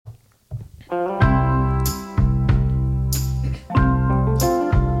Welcome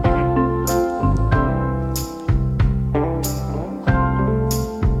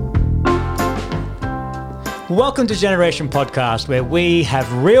to Generation Podcast, where we have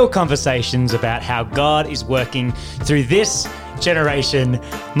real conversations about how God is working through this generation.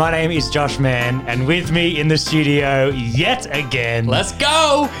 My name is Josh Mann, and with me in the studio yet again, let's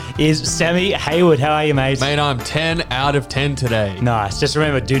go, is Sammy Hayward. How are you, mate? Mate, I'm 10 out of 10 today. Nice. Just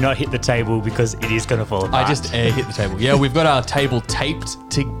remember, do not hit the table because it is going to fall apart. I just hit the table. Yeah, we've got our table taped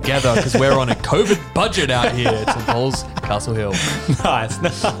together because we're on a COVID budget out here at St. Paul's, Castle Hill. Nice.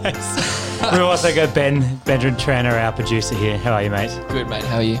 We've also got Benjamin Tranter, our producer here. How are you, mate? Good, mate.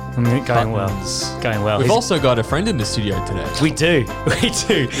 How are you? Going well. We've also got a friend in the studio today. We do.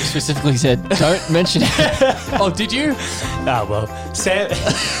 You specifically said, don't mention it. Oh, did you? Oh, well.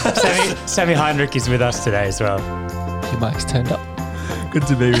 Sammy Heinrich is with us today as well. Your mic's turned up. Good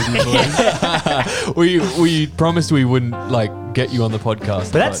to be with you, boys. we promised we wouldn't, get you on the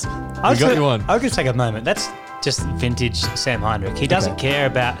podcast. But we got you on. I was going to take a moment. That's just vintage Sam Heinrich. He doesn't care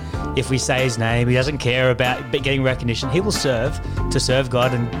about if we say his name. He doesn't care about getting recognition. He will serve to serve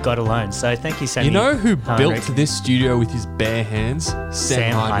God and God alone. So thank you, Sam. You know who Heinrich built this studio with his bare hands?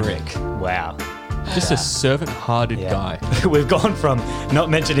 Sam Heinrich. Wow. Just a servant-hearted guy. We've gone from not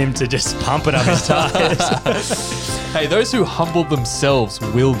mention him to just pumping up his tires. Hey, those who humble themselves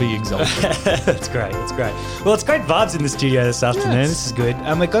will be exalted. That's great. Well, it's great vibes in the studio this afternoon. Yes. This is good.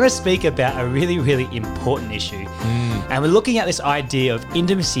 And we're going to speak about a really, really important issue. And we're looking at this idea of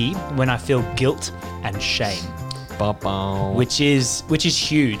intimacy when I feel guilt and shame. Which is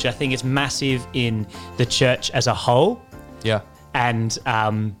huge. I think it's massive in the church as a whole. Yeah. And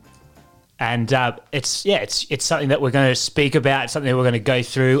it's something that we're going to speak about. It's something that we're going to go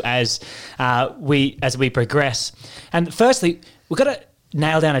through as we progress. And firstly, we've got to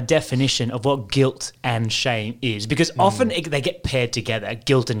nail down a definition of what guilt and shame is, because often they get paired together,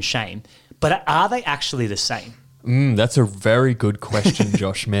 guilt and shame. But are they actually the same? That's a very good question,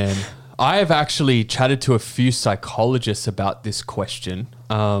 Josh, man. I have actually chatted to a few psychologists about this question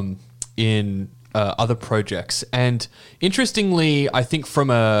in other projects. And interestingly, I think from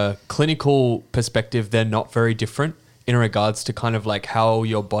a clinical perspective, they're not very different in regards to kind of like how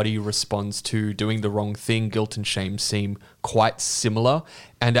your body responds to doing the wrong thing. Guilt and shame seem quite similar.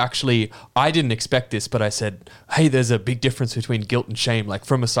 And actually, I didn't expect this, but I said, hey, there's a big difference between guilt and shame. Like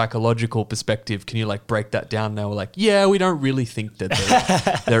from a psychological perspective, can you break that down? And they were like, yeah, we don't really think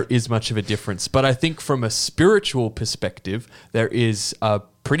that there is much of a difference. But I think from a spiritual perspective, there is a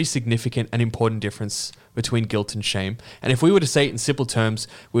pretty significant and important difference between guilt and shame. And if we were to say it in simple terms,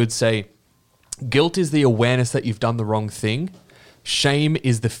 we would say guilt is the awareness that you've done the wrong thing. Shame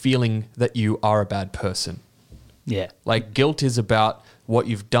is the feeling that you are a bad person. Yeah. Guilt is about what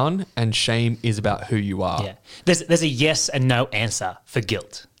you've done and shame is about who you are. Yeah. There's a yes and no answer for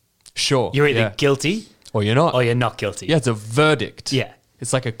guilt. Sure. You're either guilty or you're not. Or you're not guilty. Yeah, it's a verdict. Yeah.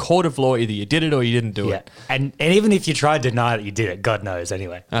 It's like a court of law. Either you did it or you didn't do it. And even if you try to deny that you did it, God knows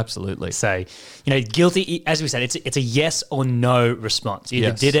anyway. Absolutely. So, guilty, as we said, it's a yes or no response. You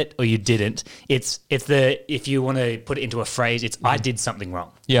either did it or you didn't. It's if you want to put it into a phrase, it's I did something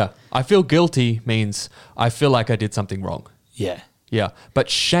wrong. Yeah. I feel guilty means I feel like I did something wrong. Yeah. Yeah. But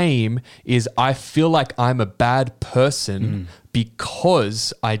shame is I feel like I'm a bad person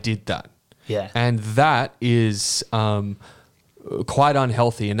because I did that. Yeah. And that is quite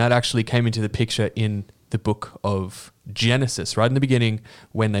unhealthy, and that actually came into the picture in the book of Genesis, right in the beginning,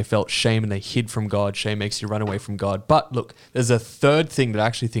 when they felt shame and they hid from God. Shame makes you run away from God. But look, there's a third thing that I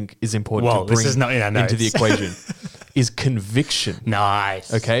actually think is important to bring into the equation, is conviction.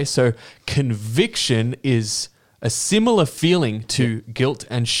 Nice. Okay, so conviction is a similar feeling to guilt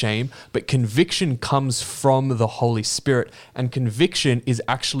and shame, but conviction comes from the Holy Spirit, and conviction is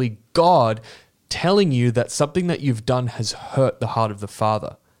actually God telling you that something that you've done has hurt the heart of the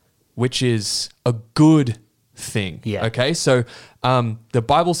Father, which is a good thing. Yeah. Okay. So the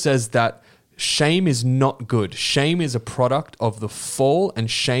Bible says that shame is not good. Shame is a product of the fall, and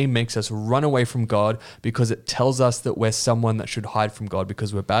shame makes us run away from God because it tells us that we're someone that should hide from God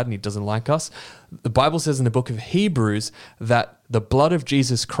because we're bad and He doesn't like us. The Bible says in the book of Hebrews that the blood of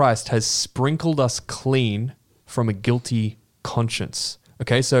Jesus Christ has sprinkled us clean from a guilty conscience.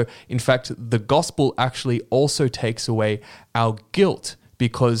 Okay, so in fact, the gospel actually also takes away our guilt,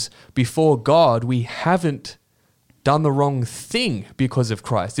 because before God, we haven't done the wrong thing because of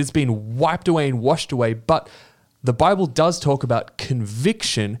Christ. It's been wiped away and washed away, but the Bible does talk about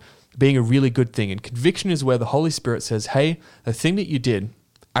conviction being a really good thing. And conviction is where the Holy Spirit says, hey, the thing that you did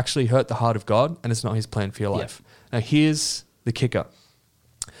actually hurt the heart of God, and it's not His plan for your life. Now, here's the kicker.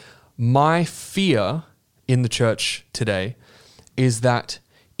 my fear in the church today is that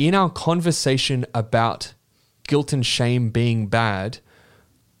in our conversation about guilt and shame being bad,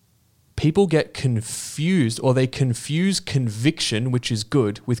 people get confused, or they confuse conviction, which is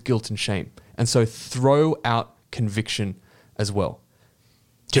good, with guilt and shame. And so throw out conviction as well.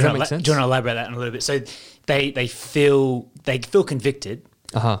 Does that make sense? Do you want to elaborate that in a little bit? So they feel convicted,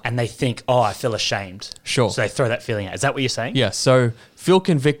 and they think, oh, I feel ashamed. Sure. So they throw that feeling out. Is that what you're saying? Yeah. So feel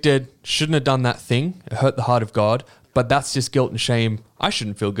convicted, shouldn't have done that thing, it hurt the heart of God, but that's just guilt and shame. I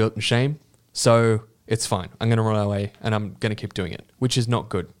shouldn't feel guilt and shame, so it's fine. I'm going to run away and I'm going to keep doing it, which is not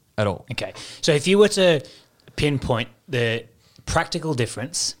good at all. Okay. So if you were to pinpoint the practical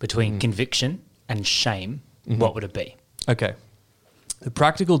difference between conviction and shame, what would it be? Okay. The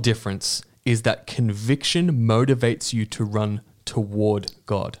practical difference is that conviction motivates you to run toward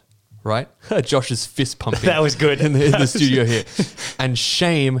God, right? Josh's fist pumping. That was good. in the studio here. And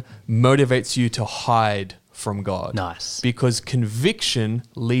shame motivates you to hide from God. Nice. Because conviction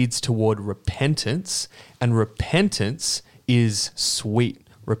leads toward repentance, and repentance is sweet.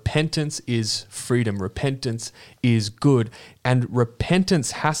 Repentance is freedom. Repentance is good. And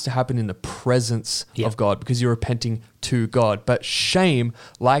repentance has to happen in the presence of God, because you're repenting to God. But shame,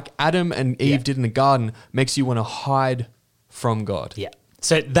 like Adam and Eve did in the garden, makes you want to hide from God. Yeah.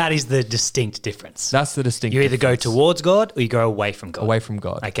 So that is the distinct difference. That's the distinct You either go difference. towards God or you go away from God. Away from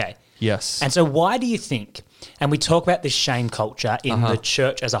God. Okay. Yes. And so why do you think, and we talk about this shame culture in the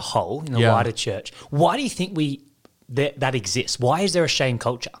church as a whole, in the wider church, why do you think that exists? Why is there a shame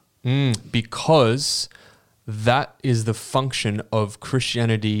culture? Because that is the function of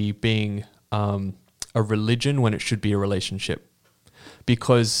Christianity being a religion when it should be a relationship.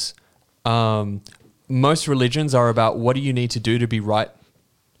 Because most religions are about what do you need to do to be right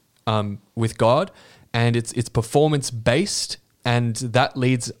with God, and it's performance based, and that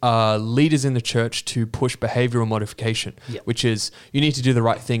leads leaders in the church to push behavioral modification, which is you need to do the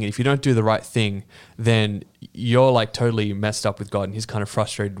right thing, and if you don't do the right thing, then you're like totally messed up with God, and He's kind of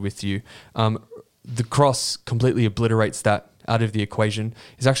frustrated with you. The cross completely obliterates that out of the equation.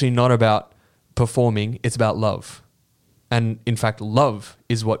 It's actually not about performing; it's about love. And in fact, love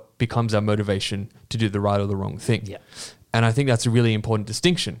is what becomes our motivation to do the right or the wrong thing. Yeah. And I think that's a really important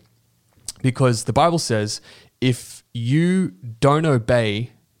distinction, because the Bible says if you don't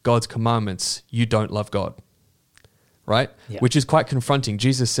obey God's commandments, you don't love God, right? Yeah. Which is quite confronting.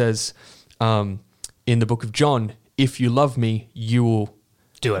 Jesus says in the book of John, if you love me, you will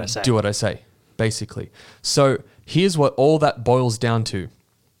Do what I say. do what I say, basically. So here's what all that boils down to.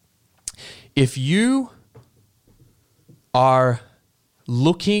 If you are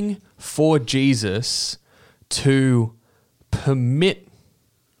looking for Jesus to permit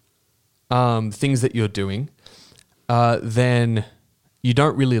things that you're doing, then you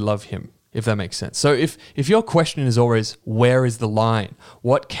don't really love Him, if that makes sense. So if your question is always, where is the line?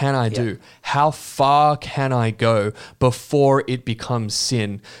 What can I do? How far can I go before it becomes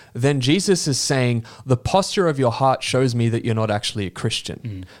sin? Then Jesus is saying, the posture of your heart shows me that you're not actually a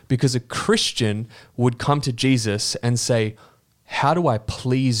Christian. Because a Christian would come to Jesus and say, how do I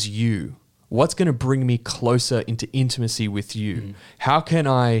please you? What's going to bring me closer into intimacy with you? How can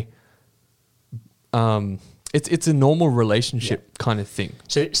I... It's a normal relationship kind of thing.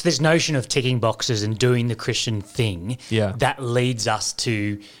 So it's this notion of ticking boxes and doing the Christian thing that leads us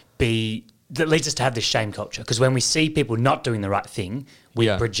to have this shame culture. Because when we see people not doing the right thing, we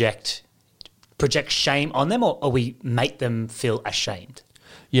project shame on them, or we make them feel ashamed.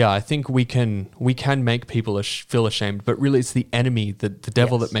 Yeah, I think we can make people feel ashamed, but really it's the enemy, the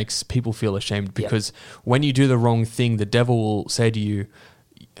devil, that makes people feel ashamed, because when you do the wrong thing, the devil will say to you,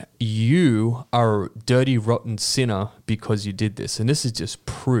 you are a dirty, rotten sinner because you did this. And this is just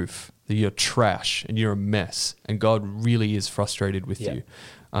proof that you're trash and you're a mess, and God really is frustrated with you.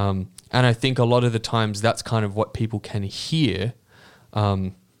 And I think a lot of the times that's kind of what people can hear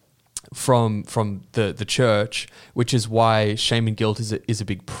from the church, which is why shame and guilt is a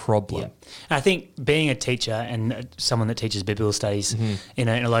big problem. And I think being a teacher and someone that teaches biblical studies in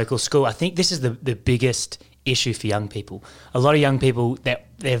a local school, I think this is the biggest issue for young people. A lot of young people,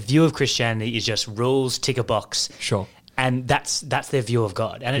 their view of Christianity is just rules, tick a box. Sure. And that's their view of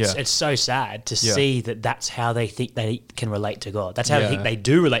God. And it's so sad to see that that's how they think they can relate to God. That's how they think they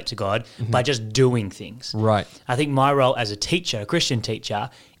do relate to God, by just doing things. Right. I think my role as a teacher, a Christian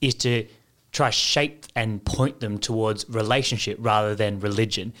teacher, is to try shape and point them towards relationship rather than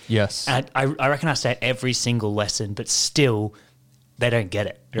religion. Yes. And I reckon I say it every single lesson, but still they don't get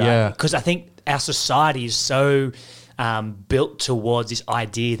it. Right? Yeah. Because I think our society is so built towards this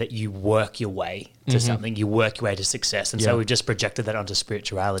idea that you work your way to something, you work your way to success. And so we've just projected that onto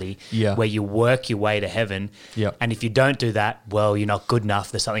spirituality, where you work your way to heaven. Yeah. And if you don't do that, well, you're not good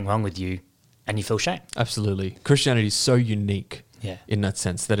enough. There's something wrong with you and you feel shame. Absolutely. Christianity is so unique Yeah. in that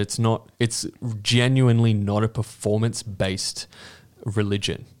sense that it's genuinely not a performance-based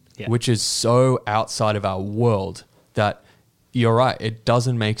religion, which is so outside of our world that you're right. It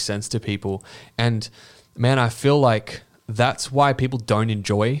doesn't make sense to people. And man, I feel like that's why people don't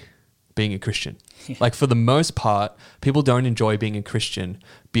enjoy being a Christian. Like for the most part, people don't enjoy being a Christian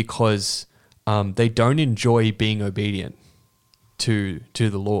because they don't enjoy being obedient to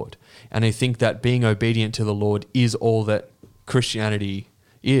the Lord. And they think that being obedient to the Lord is all that Christianity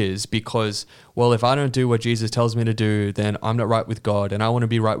is, because, well, if I don't do what Jesus tells me to do, then I'm not right with God, and I want to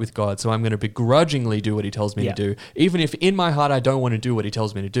be right with God, so I'm going to begrudgingly do what he tells me to do, even if in my heart I don't want to do what he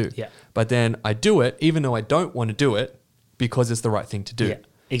tells me to do. Yeah. But then I do it, even though I don't want to do it, because it's the right thing to do. Yeah,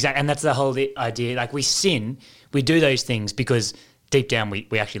 exactly. And that's the whole idea. Like we sin, we do those things because deep down we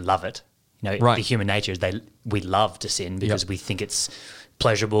actually love it. You know, Right. the human nature is we love to sin because we think it's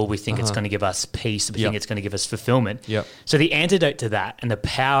pleasurable. We think it's going to give us peace. We think it's going to give us fulfillment. Yep. So the antidote to that and the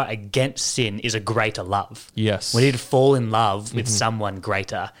power against sin is a greater love. Yes. We need to fall in love with someone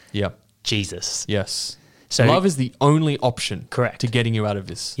greater, Yep. Jesus. Yes. So love is the only option Correct. to getting you out of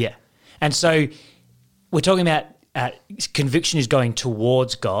this. Yeah. And so we're talking about conviction is going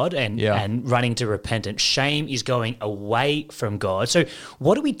towards God and running to repentance. Shame is going away from God. So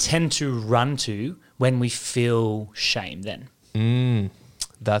what do we tend to run to when we feel shame then?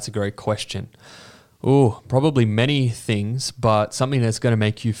 That's a great question. Oh, probably many things, but something that's going to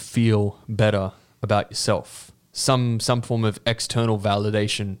make you feel better about yourself. Some form of external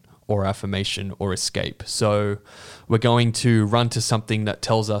validation or affirmation or escape. So we're going to run to something that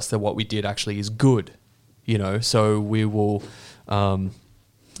tells us that what we did actually is good. You know, so we will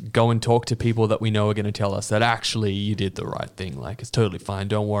go and talk to people that we know are going to tell us that actually you did the right thing. Like, it's totally fine.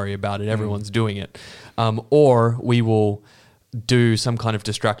 Don't worry about it. Everyone's doing it. Or we will do some kind of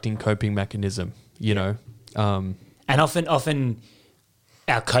distracting coping mechanism, you know. And often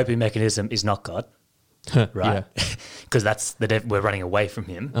our coping mechanism is not God, right? Because that's we're running away from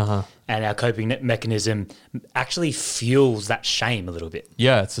him. And our coping mechanism actually fuels that shame a little bit.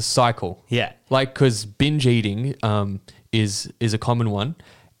 Yeah, it's a cycle. Yeah. Like, because binge eating is a common one.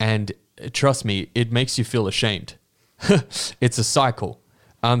 And trust me, it makes you feel ashamed. It's a cycle.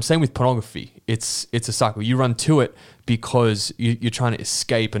 Same with pornography. It's a cycle. You run to it because you're trying to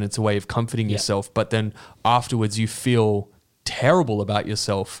escape, and it's a way of comforting yourself. But then afterwards, you feel terrible about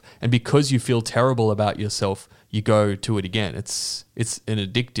yourself, and because you feel terrible about yourself, you go to it again. It's an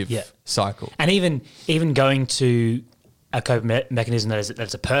addictive cycle. And even going to a coping mechanism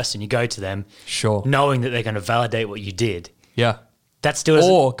that's a person, you go to them, Sure. knowing that they're going to validate what you did. Yeah. That still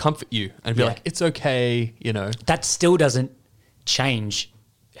doesn't, Or comfort you and be like, it's okay, you know. that still doesn't change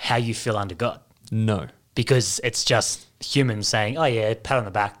how you feel under God, No. because it's just humans saying, "Oh yeah, pat on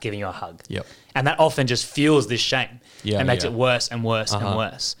the back, giving you a hug." Yep. And that often just fuels this shame and makes it worse and worse and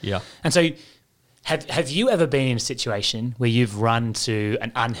worse. Yeah. And so, have you ever been in a situation where you've run to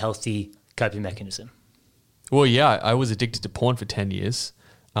an unhealthy coping mechanism? Well, yeah, I was addicted to porn for 10 years.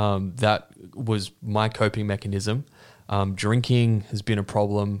 That was my coping mechanism. Drinking has been a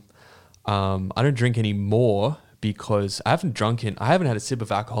problem. I don't drink anymore because I haven't had a sip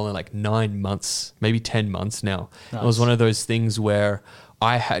of alcohol in like 9 months, maybe 10 months now. It was one of those things where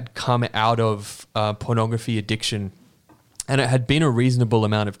I had come out of pornography addiction, and it had been a reasonable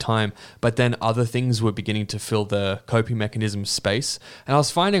amount of time, but then other things were beginning to fill the coping mechanism space. And I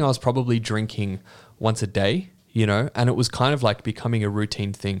was finding I was probably drinking once a day, you know, and it was kind of like becoming a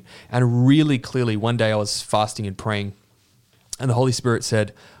routine thing. And really clearly, one day I was fasting and praying, and the Holy Spirit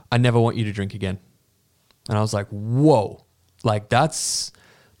said, "I never want you to drink again." And I was like, whoa, like that's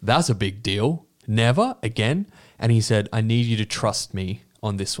a big deal. Never again. And he said, "I need you to trust me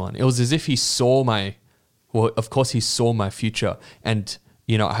on this one." It was as if he saw of course he saw my future. And,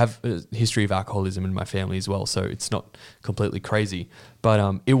 you know, I have a history of alcoholism in my family as well, so it's not completely crazy.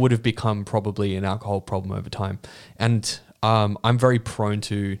 But it would have become probably an alcohol problem over time. And I'm very prone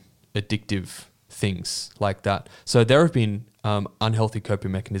to addictive things like that. So there have been unhealthy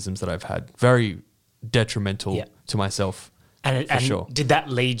coping mechanisms that I've had, very detrimental to myself. And sure. Did that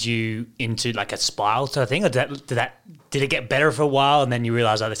lead you into like a spiral sort of thing, or did it get better for a while and then you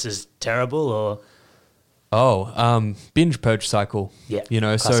realize, oh, this is terrible? Or binge purge cycle. Yeah, you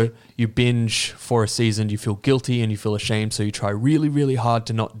know, classic. so you binge for a season, you feel guilty and you feel ashamed, so you try really, really hard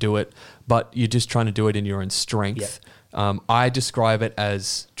to not do it, but you're just trying to do it in your own strength. I describe it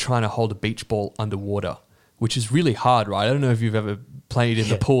as trying to hold a beach ball underwater, which is really hard, right? I don't know if you've ever played in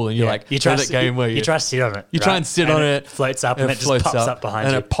the pool and you're like, you try that game where you try to sit on it. you try and sit on it, floats up, and it just floats pops up behind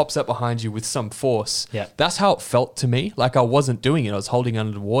and you. it pops up behind you with some force. Yeah. That's how it felt to me. Like I wasn't doing it. I was holding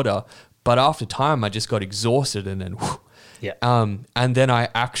under the water, but after time, I just got exhausted and then. Yeah. And then I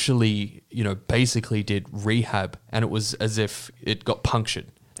actually, basically did rehab, and it was as if it got punctured,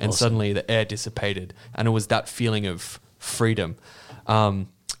 and suddenly the air dissipated, and it was that feeling of freedom.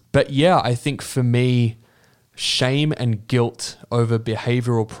 But yeah, I think for me, shame and guilt over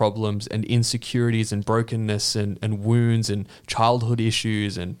behavioral problems and insecurities and brokenness and wounds and childhood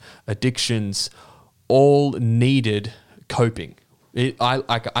issues and addictions all needed coping.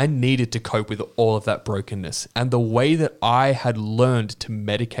 I needed to cope with all of that brokenness. And the way that I had learned to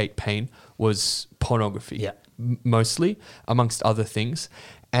medicate pain was pornography, mostly, amongst other things.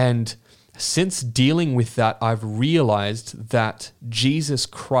 And since dealing with that, I've realized that Jesus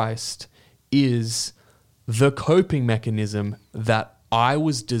Christ is the coping mechanism that I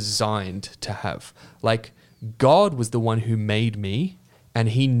was designed to have. Like, God was the one who made me, and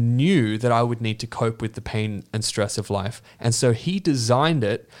he knew that I would need to cope with the pain and stress of life. And so he designed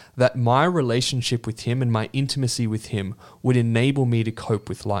it that my relationship with him and my intimacy with him would enable me to cope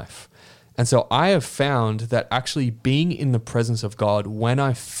with life. And so I have found that actually being in the presence of God when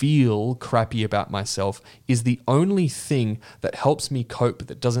I feel crappy about myself is the only thing that helps me cope,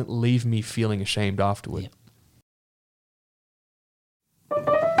 that doesn't leave me feeling ashamed afterward.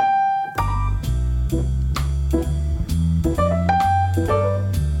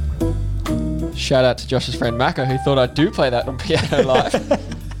 Shout out to Josh's friend Mako, who thought I do play that on Piano Live. Is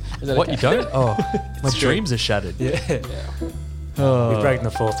that What, okay? you don't? Oh, my dreams are shattered. Yeah. Oh, We've broken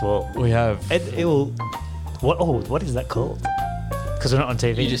the fourth wall. we have. It will. What is that called? Because we're not on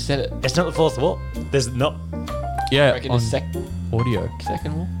TV. You just said it. It's not the fourth wall. There's not. Yeah, Reckon on the audio.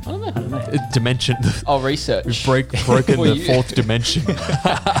 second wall? I don't know. I don't know. Dimension. I'll research. We've broken For the you. fourth dimension.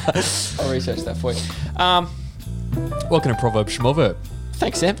 I'll research that for you. Welcome to Proverb Schmoverb.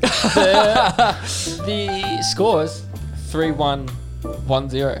 Thanks, Sam. The scores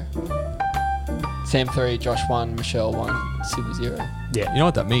 3-1-1-0. Sam 3, Josh 1, Michelle 1, Silver 0. Yeah. You know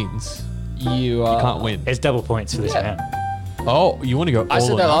what that means? You Can't win. It's double points for this Yeah. round. Oh, you want to go all I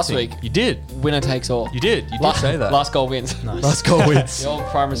said or that last nothing. week. You did. Winner takes all. You did. You did say that. Last goal wins. Nice. Last goal wins. The old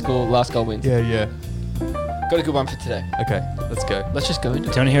primary school last goal wins. Yeah. Got a good one for today. Okay, let's go. Let's just go into Do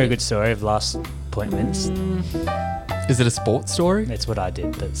you it. want to hear a good story of last point wins? Is it a sports story? It's what I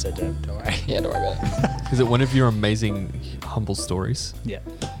did, but so don't worry. Yeah, don't worry about it. Is it one of your amazing, humble stories? Yeah.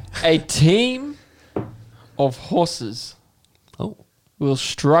 A team of horses Oh. will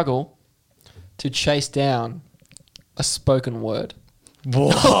struggle to chase down a spoken word. Save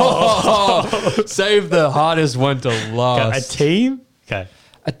the hardest one to Okay, last. a team? Okay.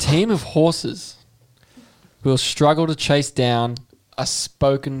 A team of horses will struggle to chase down a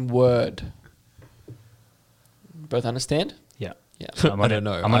spoken word. Both understand? Yeah. Yeah. I'm I on don't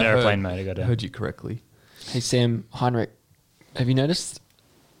know. I'm on I airplane heard- mode. I got I to. heard you correctly. Hey, Sam Heinrich, have you noticed?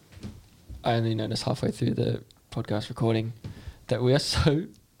 I only noticed halfway through the podcast recording that we are so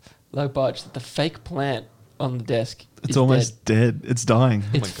low budget that the fake plant on the desk It's is almost dead. It's dying.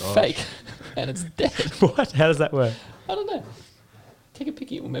 dead. It's my gosh. fake and it's dead. What? How does that work? I don't know. Take a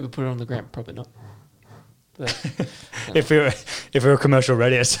pic. We'll maybe put it on the gram. Probably not. But, If we were a commercial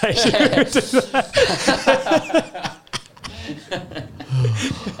radio station.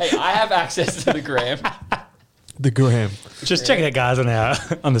 hey, I have access to the gram. The gram. Just check it out,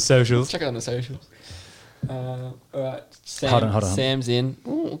 guys, on the socials. Check it on the socials. All right. Sam, Hold on. Sam's in.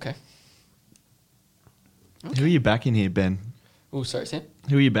 Ooh, okay. Who are you backing here, Ben? Oh, sorry, Sam.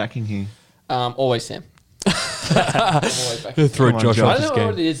 Who are you backing here? Always Sam. Always back. Throw Come on, Josh Josh. off I this don't know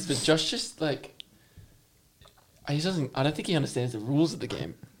what game. it is, but Josh just like he doesn't. I don't think he understands the rules of the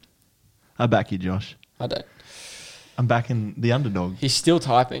game. I back you, Josh. I don't. I'm backing the underdog. He's still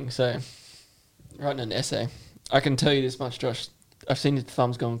typing, so writing an essay. I can tell you this much, Josh. I've seen his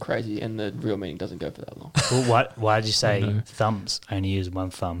thumbs going crazy, and the real meeting doesn't go for that long. Well, why did you say thumbs? I only use one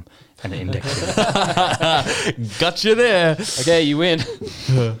thumb and an index finger. Gotcha there. Okay, you win.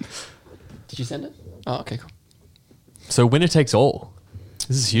 Did you send it? Oh, okay, cool. So winner takes all.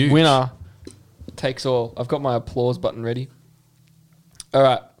 This is huge. Winner takes all. I've got my applause button ready. All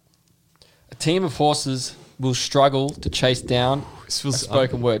right. A team of horses will struggle to chase down This a feels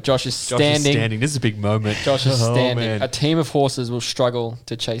spoken word. Josh is Josh standing. is standing. This is a big moment. Josh is Oh, standing. man. A team of horses will struggle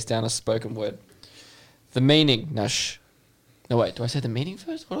to chase down a spoken word. The meaning. No, wait. Do I say the meaning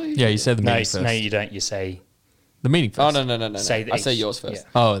first? What do I Yeah, you said the No, meaning first. no, you don't. You say The meaning first. Oh, no. Say I say each. yours first.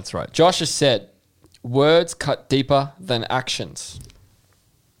 Yeah. Oh, that's right. Josh has said, words cut deeper than actions.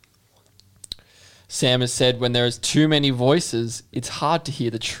 Sam has said, when there is too many voices, it's hard to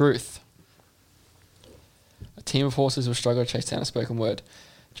hear the truth. A team of horses will struggle to chase down a spoken word.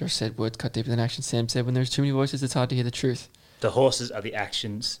 Josh said, words cut deeper than action. Sam said, when there's too many voices, it's hard to hear the truth. The horses are the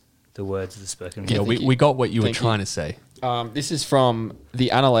actions, the words are the spoken Yeah, word. thank you. we got what you were Thank you. trying to say. This is from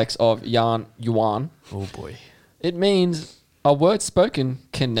the Analects of Yan Yuan. Oh boy. It means a word spoken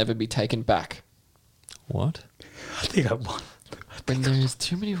can never be taken back. What? I think I won. When there is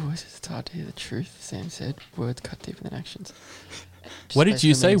too many voices, it's hard to hear the truth, Sam said. Words cut deeper than actions. Just What did you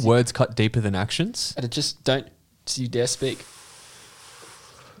basically say? means Words cut deeper than actions? And just don't you dare speak.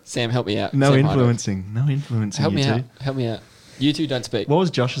 Sam, help me out. No Sam influencing. No influencing. Help you me two. out. Help me out. You two don't speak. What was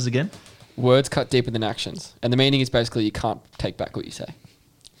Josh's again? Words cut deeper than actions. And the meaning is basically you can't take back what you say.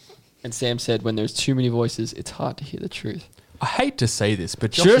 And Sam said, when there's too many voices, it's hard to hear the truth. I hate to say this,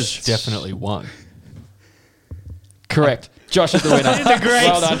 but Josh Shush. has definitely won. Correct. Josh is the winner. The great-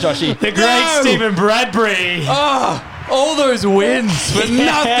 Well done, Joshy. The great Stephen Bradbury. All those wins for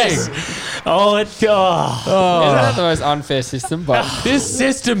Yes. nothing. Oh, Isn't that the most unfair system? But This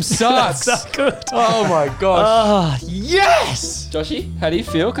system sucks. so good. Oh my gosh. Oh, yes. Joshy, how do you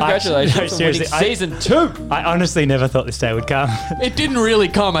feel? Congratulations no, on seriously, winning season 2. I honestly never thought this day would come. It didn't really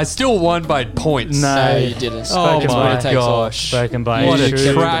come. I still won by points. No. No, you didn't. Oh Spoken my word takes all. gosh. Spoken by What a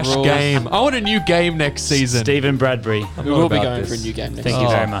true trash rules. game. I want a new game next season. Stephen Bradbury. We will be about going this. for a new game next Thank you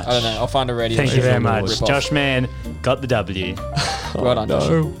season. very much. I don't know. I'll find a radio. Thank you very station and much. rip off. Josh Mann got the W. Well done, Josh.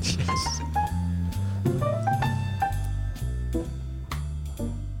 No.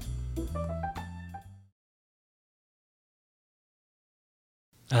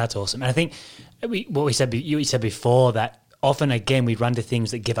 That's awesome. And I think you said before that often, again, we run to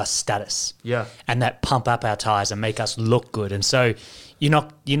things that give us status. Yeah. And that pump up our tires and make us look good. And so you're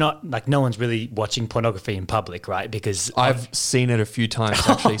not like, no one's really watching pornography in public, right? Because I've seen it a few times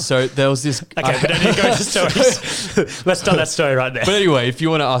actually. So there was this. okay, we don't need to go into stories. Let's start that story right there. But anyway, if you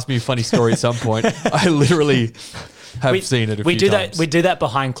want to ask me a funny story at some point, I literally have seen it a few times. We do that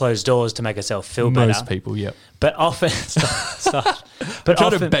behind closed doors to make ourselves feel better. Most people, yeah. But often, stop. But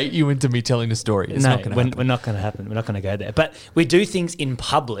Trying to often, bait you into me telling a story. It's no, not going to happen. we're not going to happen. We're not going to go there. But we do things in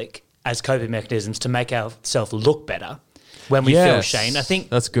public as coping mechanisms to make ourselves look better when we feel Yes. shame. I think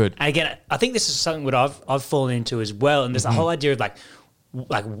That's good. And again, I think this is something that I've fallen into as well. And there's Mm-hmm. the whole idea of like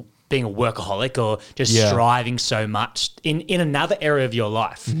being a workaholic or just Yeah. striving so much in another area of your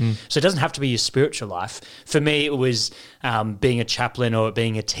life. Mm-hmm. So it doesn't have to be your spiritual life. For me, it was being a chaplain or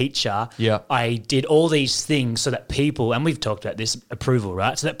being a teacher. Yeah. I did all these things so that people, and we've talked about this, approval,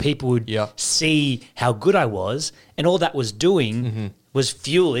 right? So that people would Yeah. see how good I was. And all that was doing was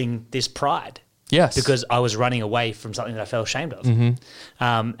fueling this pride. Yes. Because I was running away from something that I felt ashamed of.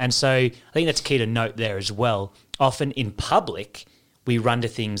 And so I think that's key to note there as well. Often in public, we run to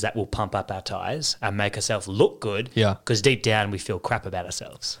things that will pump up our tires and make ourselves look good. Yeah. Because deep down, we feel crap about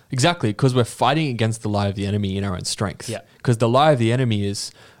ourselves. Exactly, because we're fighting against the lie of the enemy in our own strength. Yeah. Because the lie of the enemy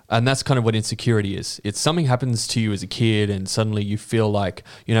is, and that's kind of what insecurity is. It's something happens to you as a kid and suddenly you feel like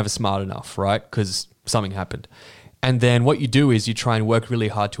you're never smart enough, right? Because something happened. And then what you do is you try and work really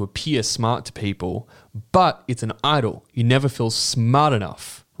hard to appear smart to people, but it's an idol. You never feel smart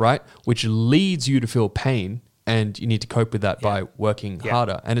enough, right? Which leads you to feel pain, and you need to cope with that by working Yeah.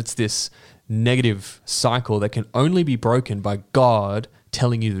 harder. And it's this negative cycle that can only be broken by God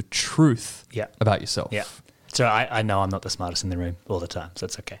telling you the truth Yeah. about yourself. Yeah. So I know I'm not the smartest in the room all the time, so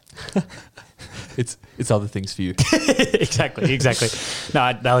it's okay. It's other things for you. exactly.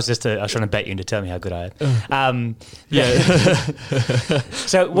 No, that was just I was trying to bait you into telling me how good I am. Yeah.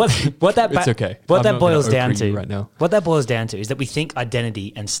 So what that It's okay. What I'm that not boils gonna down okra you to right now. What that boils down to is that we think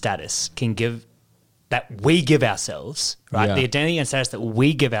identity and status that we give ourselves, right? Yeah. The identity and status that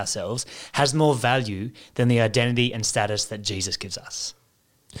we give ourselves has more value than the identity and status that Jesus gives us.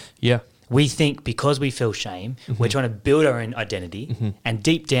 Yeah. We think because we feel shame, we're trying to build our own identity. And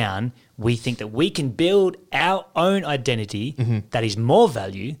deep down, we think that we can build our own identity that is more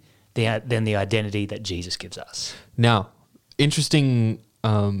value than the identity that Jesus gives us. Now, interesting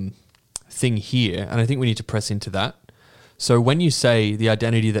thing here, and I think we need to press into that. So when you say the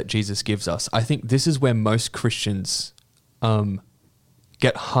identity that Jesus gives us, I think this is where most Christians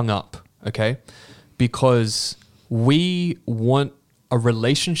get hung up, okay? Because we want a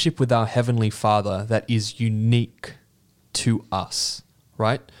relationship with our Heavenly Father that is unique to us,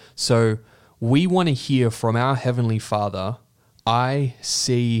 right? So we want to hear from our Heavenly Father, I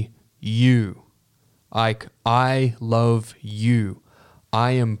see you. Like, I love you.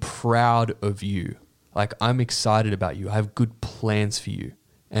 I am proud of you. Like, I'm excited about you. I have good plans for you.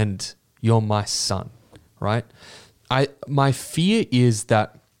 And you're my son, right? My fear is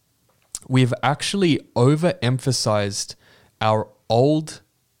that we've actually overemphasized our old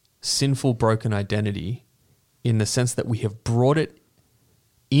sinful, broken identity in the sense that we have brought it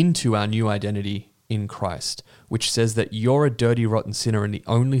into our new identity in Christ, which says that you're a dirty, rotten sinner, and the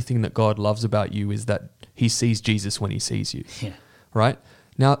only thing that God loves about you is that he sees Jesus when he sees you. Yeah. Right?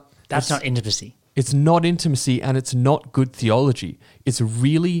 Now, That's not intimacy. it's not intimacy, and it's not good theology. It's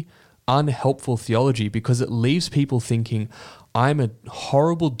really unhelpful theology because it leaves people thinking, I'm a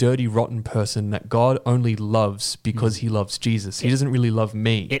horrible, dirty, rotten person that God only loves because he loves Jesus. He doesn't really love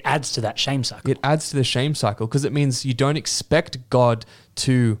me. It adds to that shame cycle. It adds to the shame cycle because it means you don't expect God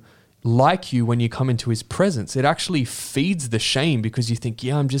to like you when you come into his presence. It actually feeds the shame because you think,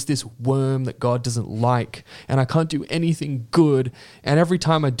 yeah, I'm just this worm that God doesn't like and I can't do anything good. And every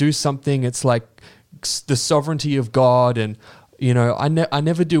time I do something, it's like the sovereignty of God, and you know, I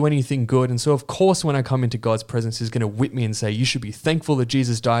never do anything good. And so of course, when I come into God's presence, he's going to whip me and say, you should be thankful that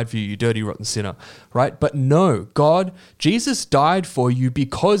Jesus died for you, you dirty, rotten sinner, right? But no, Jesus died for you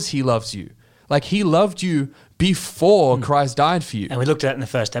because he loves you. Like he loved you before Christ died for you. And we looked at it in the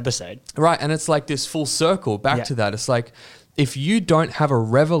first episode. Right. And it's like this full circle back to that. It's like, if you don't have a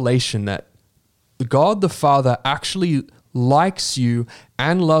revelation that God the Father actually likes you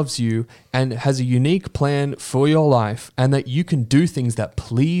and loves you and has a unique plan for your life, and that you can do things that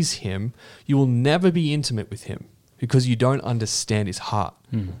please him, you will never be intimate with him because you don't understand his heart.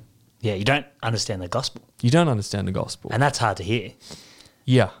 Yeah, you don't understand the gospel. You don't understand the gospel. And that's hard to hear.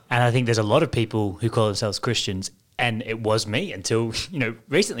 Yeah. And I think there's a lot of people who call themselves Christians, and it was me until,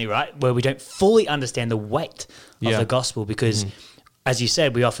 recently, right, where we don't fully understand the weight of the gospel because, as you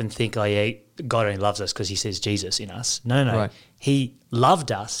said, we often think, oh, yeah, God only loves us because he sees Jesus in us. No. Right. He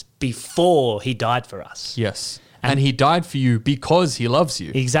loved us before he died for us. Yes. And he died for you because he loves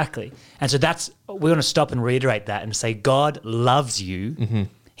you. Exactly. And so we want to stop and reiterate that and say God loves you.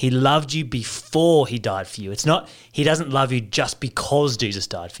 He loved you before he died for you. It's not, he doesn't love you just because Jesus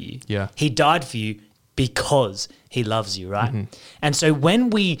died for you. Yeah. He died for you because he loves you, right? And so when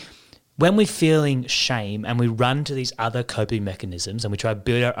we're feeling shame and we run to these other coping mechanisms and we try to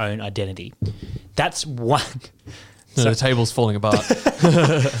build our own identity, that's one. So the table's falling apart.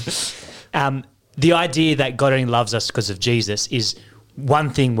 The idea that God only loves us because of Jesus is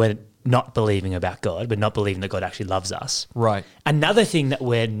one thing we're not believing about God. We're not believing that God actually loves us. Right. Another thing that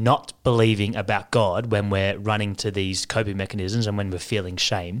we're not believing about God when we're running to these coping mechanisms and when we're feeling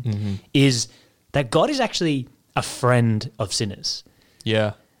shame is that God is actually a friend of sinners.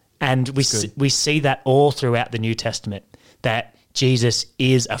 Yeah. And we see that all throughout the New Testament, that Jesus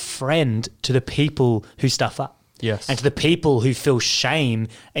is a friend to the people who stuff up. Yes. And to the people who feel shame,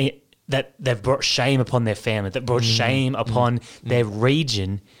 that they've brought shame upon their family, that brought shame upon their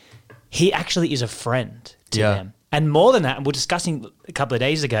region. He actually is a friend to them. And more than that, and we were discussing a couple of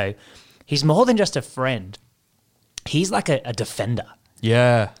days ago, he's more than just a friend. He's like a defender.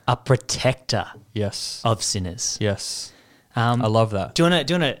 Yeah. A protector Yes. of sinners. Yes. I love that. Do you want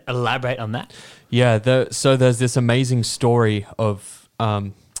to elaborate on that? Yeah. So there's this amazing story of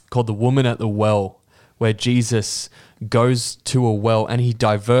called The Woman at the Well, where Jesus goes to a well and he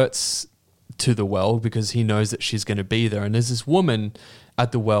diverts to the well because he knows that she's going to be there. And there's this woman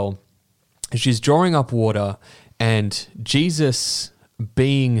at the well, and she's drawing up water, and Jesus,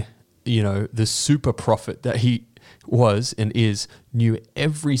 being, the super prophet that he was and is, knew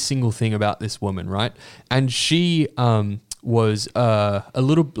every single thing about this woman, right? And she was a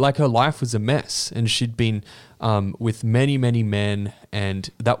little, like, her life was a mess, and she'd been with many, many men,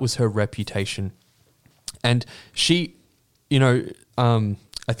 and that was her reputation. And she,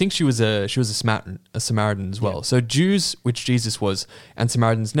 I think she was a Samaritan as well. Yeah. So Jews, which Jesus was, and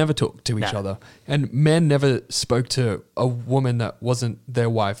Samaritans never talked to each other, and men never spoke to a woman that wasn't their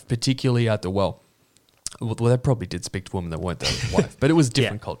wife, particularly at the well. Well, they probably did speak to women that weren't their wife, but it was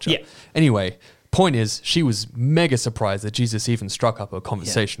different culture. Yeah. Anyway, point is, she was mega surprised that Jesus even struck up a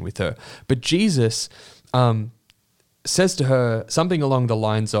conversation with her. But Jesus says to her something along the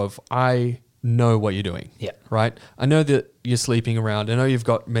lines of, I know what you're doing. Yeah. Right? I know that you're sleeping around. I know you've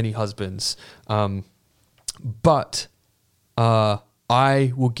got many husbands. But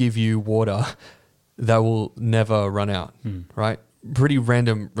I will give you water that will never run out. Right? Pretty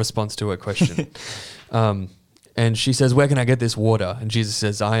random response to her question. And she says, where can I get this water? And Jesus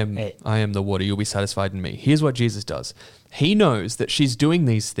says, I am the water. You'll be satisfied in me. Here's what Jesus does. He knows that she's doing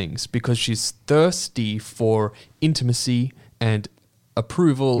these things because she's thirsty for intimacy and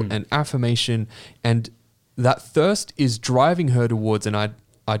approval and affirmation, and that thirst is driving her towards an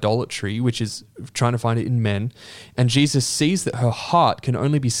idolatry, which is trying to find it in men. And Jesus sees that her heart can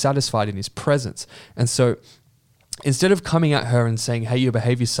only be satisfied in his presence. And so instead of coming at her and saying, hey, your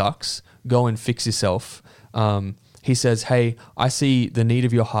behavior sucks, go and fix yourself. He says, hey, I see the need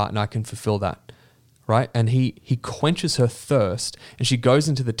of your heart and I can fulfill that, right? And he quenches her thirst, and she goes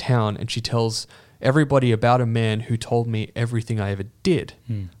into the town and she tells everybody about a man who told me everything I ever did,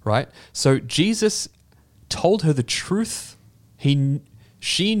 right? So Jesus told her the truth.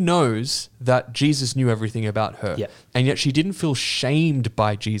 She knows that Jesus knew everything about her, and yet she didn't feel shamed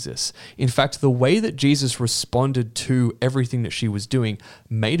by Jesus. In fact, the way that Jesus responded to everything that she was doing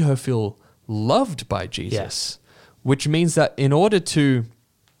made her feel loved by Jesus, which means that in order to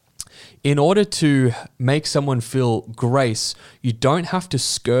make someone feel grace, you don't have to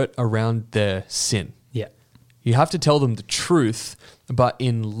skirt around their sin. Yeah. You have to tell them the truth, but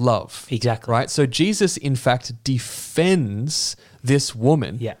in love. Exactly. Right? So Jesus, in fact, defends this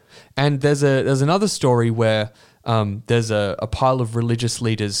woman. Yeah. And there's another story where there's a pile of religious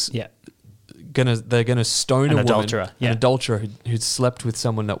leaders. Yeah. They're gonna stone An a woman, adulterer, an adulterer who'd slept with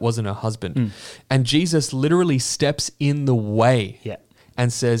someone that wasn't her husband, and Jesus literally steps in the way,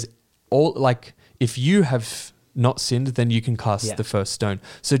 and says, if you have not sinned, then you can cast the first stone.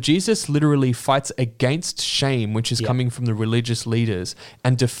 So Jesus literally fights against shame, which is coming from the religious leaders,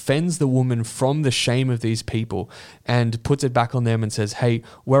 and defends the woman from the shame of these people, and puts it back on them and says, hey,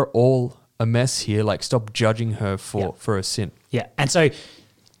 we're all a mess here. Like, stop judging her for her sin. Yeah. And so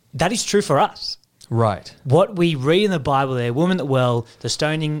that is true for us. Right. What we read in the Bible there, woman at the well, the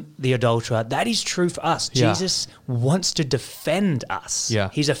stoning the adulterer, that is true for us. Yeah. Jesus wants to defend us. Yeah.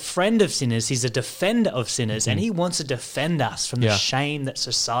 He's a friend of sinners. He's a defender of sinners. And he wants to defend us from the shame that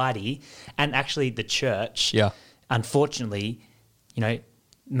society and actually the church, unfortunately,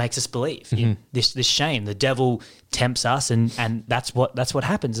 makes us believe. This shame. The devil tempts us and that's what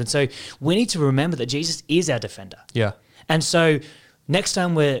happens. And so we need to remember that Jesus is our defender. Yeah. And so next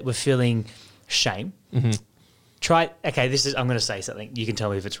time we're feeling shame, I'm going to say something. You can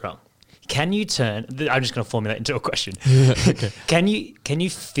tell me if it's wrong. Can you turn, I'm just going to formulate into a question. Okay. Can you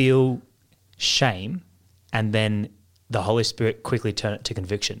feel shame and then the Holy Spirit quickly turn it to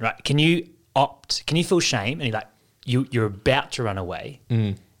conviction, right? Can you feel shame and you're about to run away,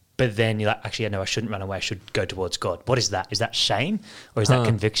 but then you're like, actually, no, I shouldn't run away. I should go towards God. What is that? Is that shame or is that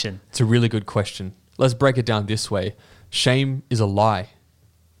conviction? It's a really good question. Let's break it down this way. Shame is a lie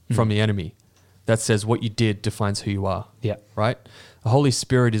from the enemy that says what you did defines who you are. Yeah. Right? The Holy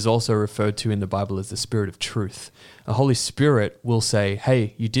Spirit is also referred to in the Bible as the Spirit of truth. The Holy Spirit will say,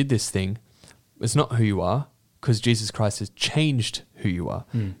 hey, you did this thing. It's not who you are, because Jesus Christ has changed who you are.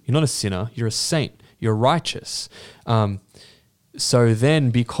 You're not a sinner. You're a saint. You're righteous. So then,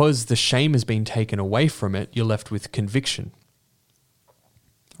 because the shame has been taken away from it, you're left with conviction.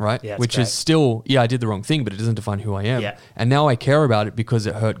 Right? Yeah, which is still, I did the wrong thing, but it doesn't define who I am. Yeah. And now I care about it because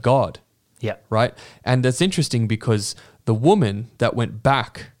it hurt God. Yeah. Right? And that's interesting because the woman that went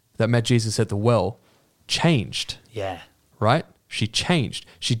back, that met Jesus at the well, changed. Yeah. Right? She changed.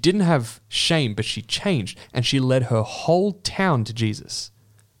 She didn't have shame, but she changed. And she led her whole town to Jesus.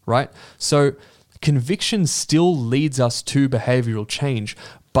 Right? So conviction still leads us to behavioral change,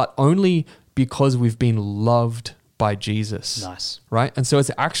 but only because we've been loved by Jesus. Nice. Right? And so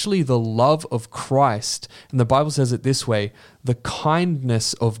it's actually the love of Christ. And the Bible says it this way, the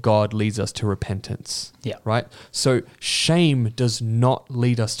kindness of God leads us to repentance. Yeah. Right? So shame does not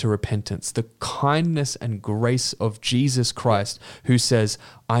lead us to repentance. The kindness and grace of Jesus Christ, who says,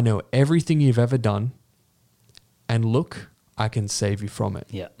 I know everything you've ever done, and look, I can save you from it.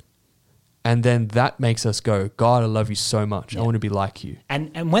 Yeah. And then that makes us go, God, I love you so much. I want to be like you.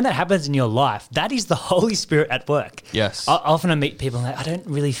 And when that happens in your life, that is the Holy Spirit at work. Yes. Often I meet people and I don't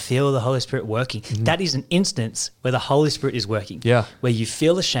really feel the Holy Spirit working. That is an instance where the Holy Spirit is working. Yeah. Where you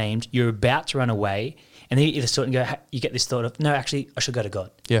feel ashamed, you're about to run away, and then you get this thought of, no, actually, I should go to God.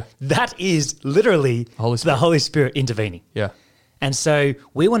 Yeah. That is literally the Holy Spirit intervening. Yeah. And so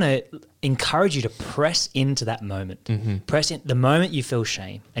we want to encourage you to press into that moment. Press in the moment you feel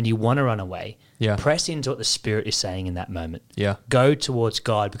shame and you want to run away. Yeah. Press into what the Spirit is saying in that moment. Yeah. Go towards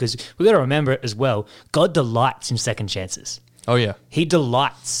God, because we've got to remember it as well. God delights in second chances. Oh, yeah. He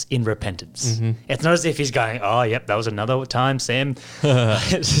delights in repentance. It's not as if he's going, oh, yep, that was another time Sam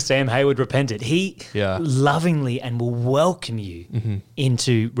Hayward repented. He lovingly and will welcome you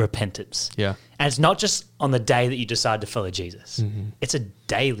into repentance. Yeah. And it's not just on the day that you decide to follow Jesus. It's a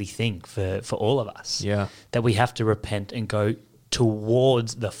daily thing for all of us. Yeah. That we have to repent and go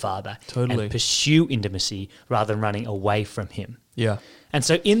towards the Father. Totally. And pursue intimacy rather than running away from him. Yeah. And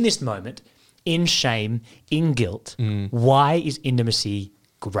so in this moment, in shame, in guilt, why is intimacy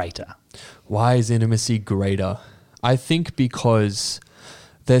greater? Why is intimacy greater? I think because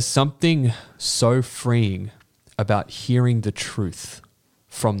there's something so freeing about hearing the truth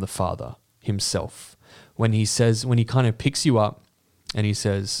from the Father himself. When he kind of picks you up and he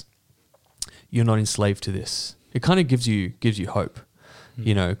says, you're not enslaved to this. It kind of gives you hope,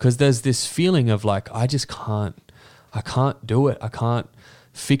 you know, because there's this feeling of like, I can't do it. I can't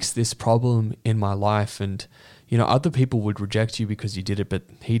fix this problem in my life. And, you know, other people would reject you because you did it, but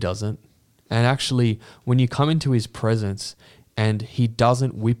he doesn't. And actually, when you come into his presence and he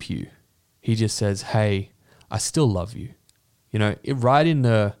doesn't whip you, he just says, hey, I still love you. You know, right in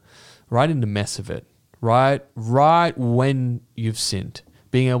the mess of it, right when you've sinned,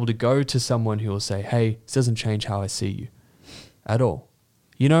 being able to go to someone who will say, hey, this doesn't change how I see you at all.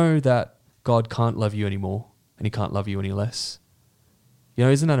 You know that God can't love you anymore and he can't love you any less. You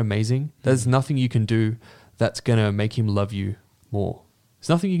know, isn't that amazing? There's nothing you can do that's going to make him love you more. There's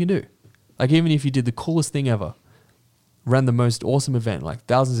nothing you can do. Like, even if you did the coolest thing ever, ran the most awesome event, like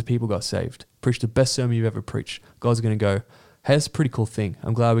thousands of people got saved, preached the best sermon you've ever preached, God's going to go, hey, that's a pretty cool thing.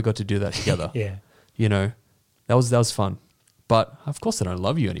 I'm glad we got to do that together. Yeah. You know, that was fun. But of course I don't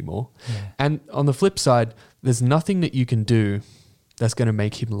love you anymore. Yeah. And on the flip side, there's nothing that you can do that's going to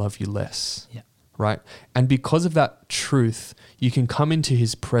make him love you less. Yeah. Right? And because of that truth, you can come into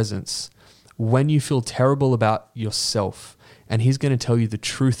his presence when you feel terrible about yourself, and he's going to tell you the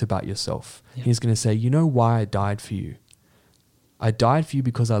truth about yourself. Yeah. He's going to say, you know why I died for you? I died for you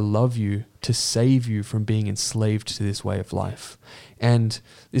because I love you to save you from being enslaved to this way of life. And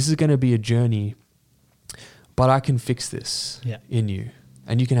this is going to be a journey, but I can fix this in you.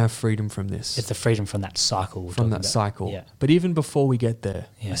 And you can have freedom from this. It's the freedom from that cycle. From that cycle. Yeah. But even before we get there,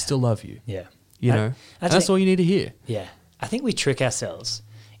 I still love you. Yeah. You know? And that's all you need to hear. Yeah. I think we trick ourselves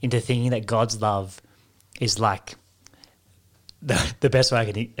into thinking that God's love is like, the best way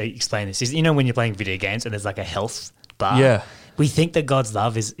I can explain this is, you know, when you're playing video games and there's like a health bar. Yeah. We think that God's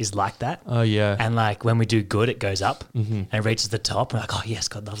love is like that. Oh, yeah. And like when we do good, it goes up and it reaches the top. We're like, oh, yes,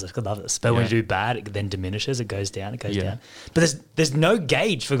 God loves us, God loves us. But when we do bad, it then diminishes. It goes down, it goes down. But there's no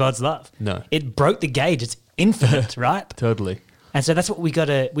gauge for God's love. No. It broke the gauge. It's infinite, right? Totally. And so that's what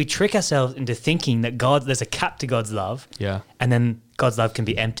we trick ourselves into thinking that there's a cap to God's love. Yeah. And then God's love can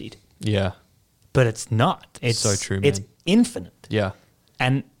be emptied. Yeah. But it's not. It's so true, man. It's infinite. Yeah.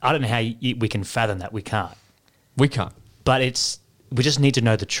 And I don't know how we can fathom that. We can't. We can't. But we just need to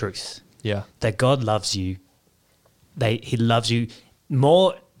know the truth. Yeah. That God loves you. He loves you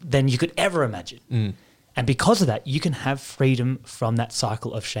more than you could ever imagine. Mm. And because of that, you can have freedom from that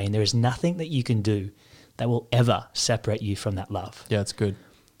cycle of shame. There is nothing that you can do that will ever separate you from that love. Yeah, it's good.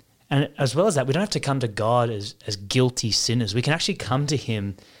 And as well as that, we don't have to come to God as guilty sinners. We can actually come to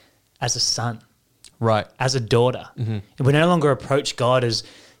him as a son. Right. As a daughter. Mm-hmm. And we no longer approach God as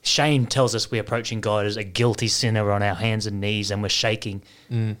shame tells us we're approaching God as a guilty sinner on our hands and knees and we're shaking.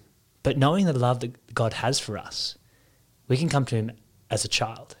 Mm. But knowing the love that God has for us, we can come to him as a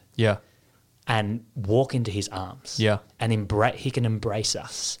child. Yeah. And walk into his arms. Yeah. And he can embrace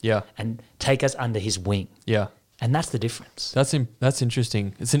us. Yeah. And take us under his wing. Yeah. And that's the difference. That's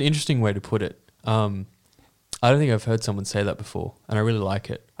interesting. It's an interesting way to put it. I don't think I've heard someone say that before, and I really like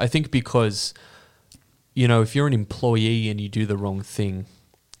it. I think because, you know, if you're an employee and you do the wrong thing,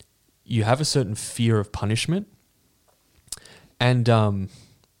 you have a certain fear of punishment. And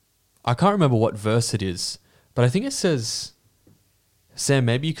I can't remember what verse it is, but I think it says, Sam,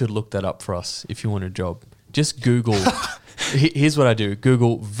 maybe you could look that up for us if you want a job. Just Google, here's what I do.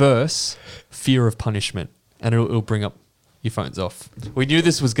 Google verse, fear of punishment, and it'll bring up your phone's off. We knew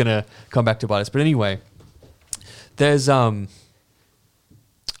this was going to come back to bite us. But anyway, there's, maybe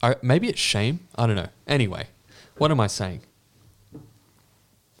it's shame. I don't know. Anyway, what am I saying?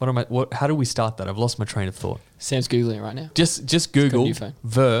 How do we start that? I've lost my train of thought. Sam's Googling it right now. Just Google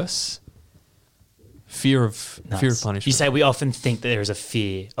verse, fear of punishment. You say we often think that there is a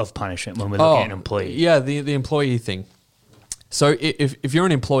fear of punishment when we're looking at an employee. Yeah, the employee thing. So if you're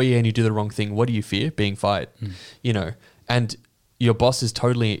an employee and you do the wrong thing, what do you fear? Being fired. You know, and your boss is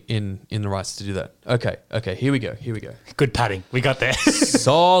totally in the rights to do that. Okay, here we go. Good padding. We got there.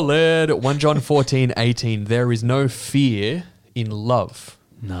 Solid. 1 John 14:18. There is no fear in love.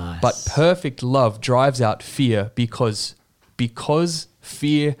 Nice. But perfect love drives out fear because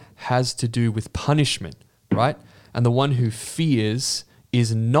fear has to do with punishment, right? And the one who fears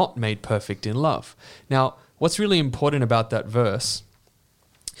is not made perfect in love. Now, what's really important about that verse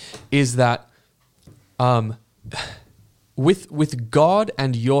is that with God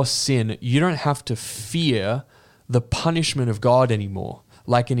and your sin, you don't have to fear the punishment of God anymore.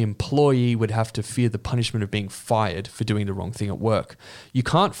 Like an employee would have to fear the punishment of being fired for doing the wrong thing at work. You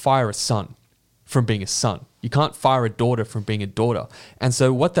can't fire a son from being a son. You can't fire a daughter from being a daughter. And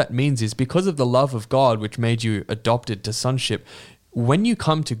so what that means is because of the love of God, which made you adopted to sonship, when you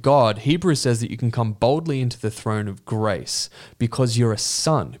come to God, Hebrews says that you can come boldly into the throne of grace because you're a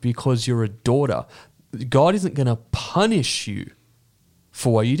son, because you're a daughter. God isn't going to punish you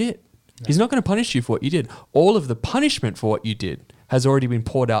for what you did. No. He's not going to punish you for what you did. All of the punishment for what you did has already been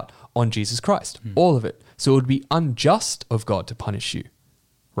poured out on Jesus Christ. All of it. So it would be unjust of God to punish you,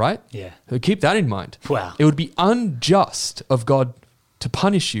 right? Yeah. So keep that in mind. Wow. It would be unjust of God to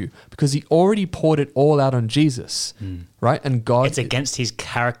punish you because he already poured it all out on Jesus, right? And God... It's against his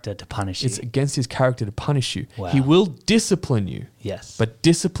character to punish you. It's against his character to punish you. Wow. He will discipline you. Yes. But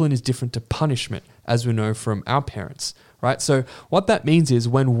discipline is different to punishment, as we know from our parents, right? So what that means is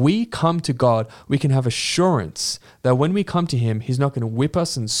when we come to God, we can have assurance that when we come to him, he's not going to whip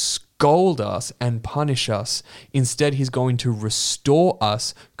us and scold us and punish us. Instead, he's going to restore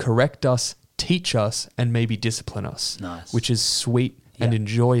us, correct us, teach us, and maybe discipline us. Nice. Which is sweet and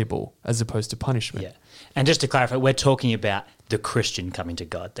enjoyable as opposed to punishment. Yeah. And just to clarify, we're talking about the Christian coming to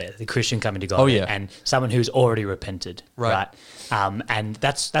God there, the Christian coming to God and someone who's already repented, right? And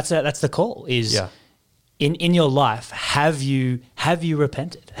that's the call is in your life, have you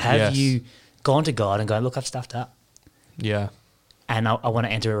repented? Have you gone to God and gone, look, I've stuffed up. Yeah. And I want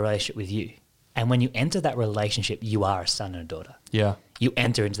to enter a relationship with you. And when you enter that relationship, you are a son and a daughter. Yeah. You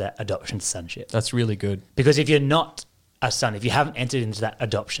enter into that adoption sonship. That's really good. Because if you're not a son, if you haven't entered into that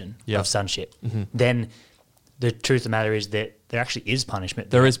adoption of sonship, then the truth of the matter is that there actually is punishment.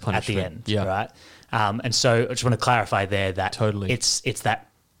 There is punishment at the end, right? And so I just want to clarify there that it's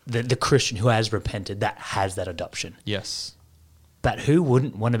that the Christian who has repented that has that adoption. Yes. But who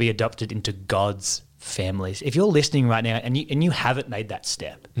wouldn't want to be adopted into God's families? If you're listening right now and you haven't made that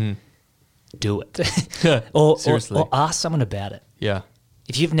step, do it, or ask someone about it. Yeah.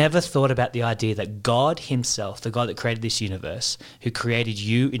 If you've never thought about the idea that God himself, the God that created this universe, who created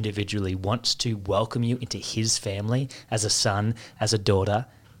you individually, wants to welcome you into his family as a son, as a daughter,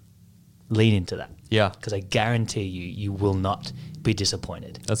 lean into that. Yeah. Because I guarantee you will not be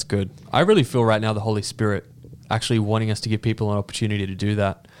disappointed. That's good. I really feel right now the Holy Spirit actually wanting us to give people an opportunity to do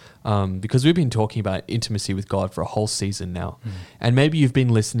that. Because we've been talking about intimacy with God for a whole season now. And maybe you've been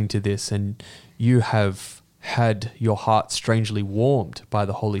listening to this and you have had your heart strangely warmed by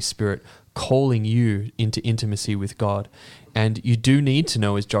the Holy Spirit calling you into intimacy with God. And you do need to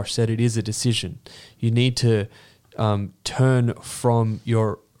know, as Josh said, it is a decision. You need to turn from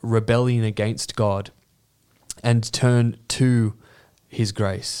your rebellion against God and turn to his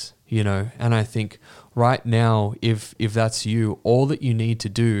grace, you know. And I think right now, if that's you, all that you need to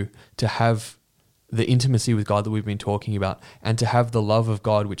do to have the intimacy with God that we've been talking about and to have the love of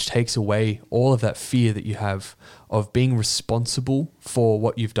God, which takes away all of that fear that you have of being responsible for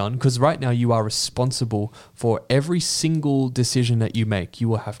what you've done. Because right now you are responsible for every single decision that you make, you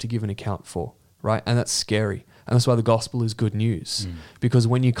will have to give an account for, right? And that's scary. And that's why the gospel is good news. Because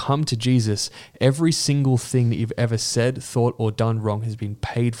when you come to Jesus, every single thing that you've ever said, thought, or done wrong has been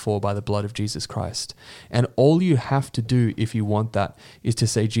paid for by the blood of Jesus Christ. And all you have to do if you want that is to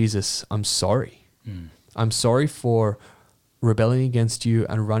say, Jesus, I'm sorry. I'm sorry for rebelling against you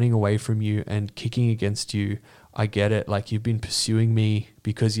and running away from you and kicking against you. I get it. Like, you've been pursuing me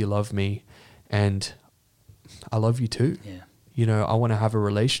because you love me, and I love you too. Yeah. You know, I want to have a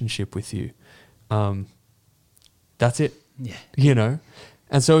relationship with you. That's it. Yeah. You know?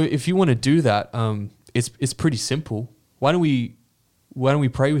 And so if you want to do that, it's pretty simple. Why don't we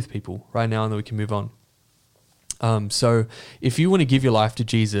pray with people right now and then we can move on? So if you want to give your life to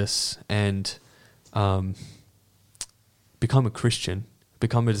Jesus and become a Christian,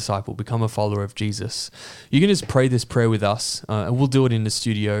 become a disciple, become a follower of Jesus, you can just pray this prayer with us, and we'll do it in the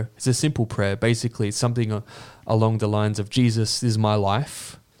studio. It's a simple prayer. Basically, it's something along the lines of, Jesus, this is my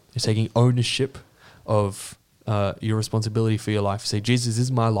life. You're taking ownership of your responsibility for your life. Say, Jesus, this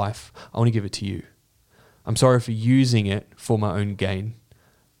is my life. I want to give it to you. I'm sorry for using it for my own gain,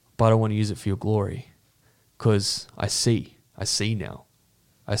 but I want to use it for your glory, because I see now.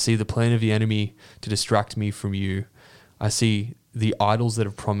 I see the plan of the enemy to distract me from you. I see the idols that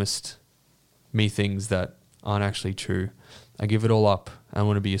have promised me things that aren't actually true. I give it all up. I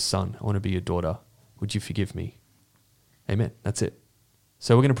want to be your son. I want to be your daughter. Would you forgive me? Amen. That's it.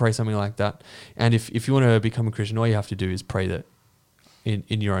 So we're going to pray something like that. And if you want to become a Christian, all you have to do is pray that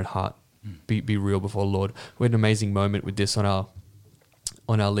in your own heart. Be real before the Lord. We had an amazing moment with this on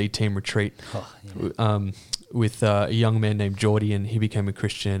our lead team retreat. With a young man named Geordie, and he became a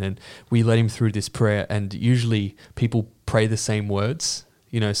Christian, and we led him through this prayer. And usually people pray the same words,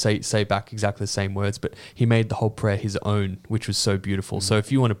 you know, say back exactly the same words, but he made the whole prayer his own, which was so beautiful. So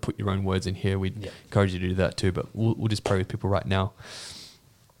if you want to put your own words in here, we'd encourage you to do that too, but we'll just pray with people right now.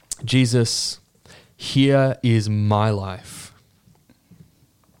 Jesus, here is my life.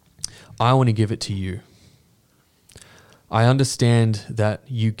 I want to give it to you. I understand that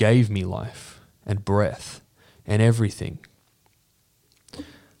you gave me life and breath and everything,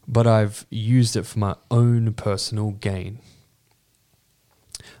 but I've used it for my own personal gain.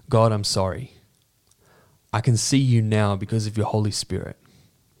 God, I'm sorry. I can see you now because of your Holy Spirit.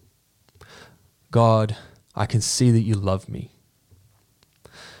 God, I can see that you love me,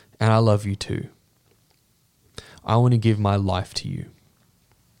 and I love you too. I want to give my life to you.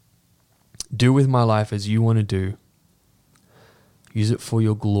 Do with my life as you want to do. Use it for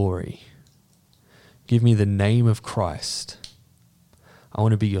your glory. Give me the name of Christ. I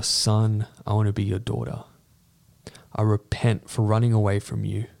want to be your son. I want to be your daughter. I repent for running away from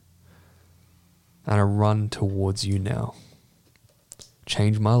you, and I run towards you now.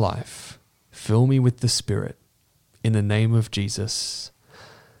 Change my life. Fill me with the Spirit. In the name of Jesus.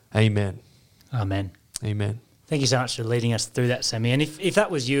 Amen. Amen. Amen. Thank you so much for leading us through that, Sammy. And if that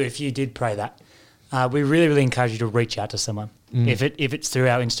was you, if you did pray that, we really, really encourage you to reach out to someone. If it's through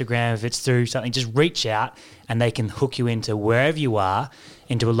our Instagram, if it's through something, just reach out and they can hook you into wherever you are,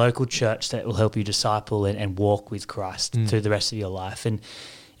 into a local church that will help you disciple and walk with Christ through the rest of your life. And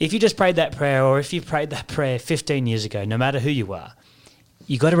if you just prayed that prayer, or if you prayed that prayer 15 years ago, no matter who you are,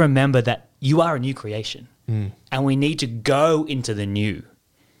 you got to remember that you are a new creation. And we need to go into the new.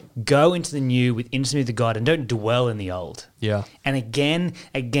 Go into the new with intimacy with God, and don't dwell in the old. Yeah. And again,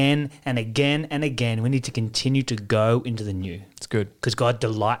 and again, we need to continue to go into the new. It's good. Because God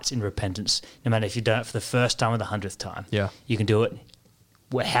delights in repentance, no matter if you've done it for the first time or the 100th time. Yeah. You can do it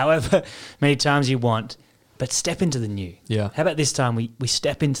however many times you want, but step into the new. Yeah. How about this time we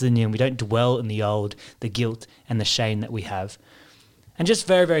step into the new and we don't dwell in the old, the guilt and the shame that we have. And just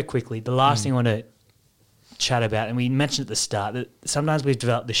very, very quickly, the last thing I want to chat about, and we mentioned at the start that sometimes we've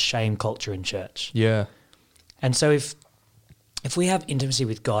developed this shame culture in church. Yeah. And so if we have intimacy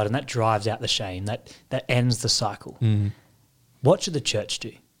with God and that drives out the shame, that ends the cycle, what should the church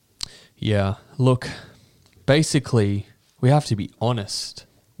do? Yeah. Look, basically, we have to be honest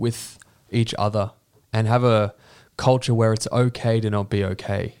with each other and have a culture where it's okay to not be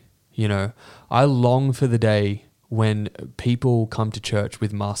okay. You know, I long for the day when people come to church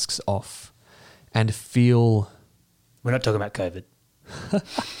with masks off and feel... We're not talking about COVID.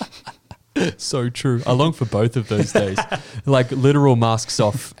 So true. I long for both of those days. Like literal masks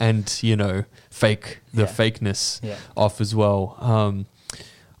off and, you know, fakeness off as well.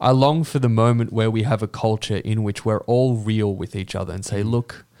 I long for the moment where we have a culture in which we're all real with each other and say,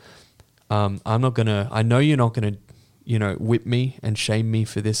 look, I know you're not going to, you know, whip me and shame me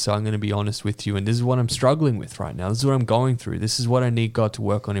for this, so I'm going to be honest with you. And this is what I'm struggling with right now. This is what I'm going through. This is what I need God to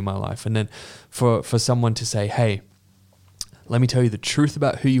work on in my life. And then for someone to say, hey, let me tell you the truth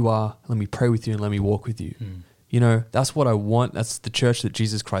about who you are. Let me pray with you and let me walk with you. You know, that's what I want. That's the church that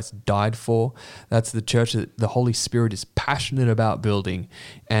Jesus Christ died for. That's the church that the Holy Spirit is passionate about building.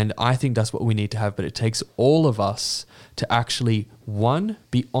 And I think that's what we need to have. But it takes all of us to actually, one,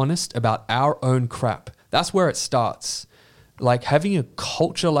 be honest about our own crap. That's where it starts. Like having a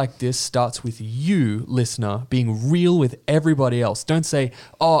culture like this starts with you, listener, being real with everybody else. Don't say,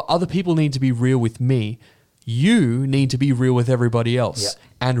 oh, other people need to be real with me. You need to be real with everybody else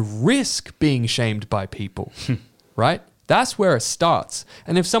and risk being shamed by people, right? That's where it starts.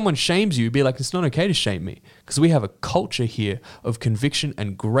 And if someone shames you, be like, it's not okay to shame me, because we have a culture here of conviction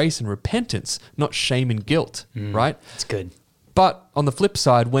and grace and repentance, not shame and guilt, right? That's good. But on the flip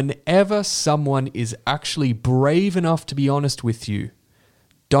side, whenever someone is actually brave enough to be honest with you,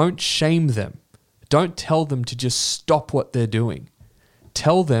 don't shame them. Don't tell them to just stop what they're doing.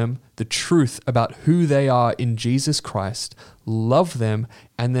 Tell them the truth about who they are in Jesus Christ, love them,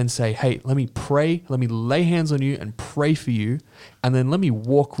 and then say, hey, let me pray, let me lay hands on you and pray for you, and then let me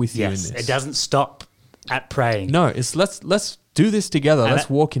walk with you in this. It doesn't stop at praying. No, it's let's do this together. Let's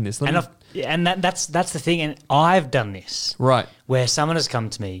walk in this. That's the thing, and I've done this. Right. Where someone has come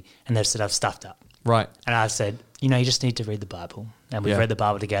to me and they've said, I've stuffed up. Right. And I've said, you know, you just need to read the Bible. And we've read the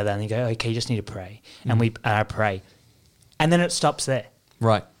Bible together, and you go, okay, you just need to pray. And I pray. And then it stops there.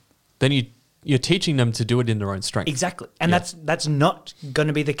 Right. Then you're teaching them to do it in their own strength. Exactly. And that's not going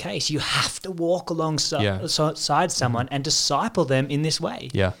to be the case. You have to walk alongside someone and disciple them in this way.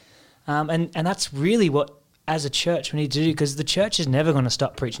 Yeah. And that's really what, as a church, we need to do, because the church is never going to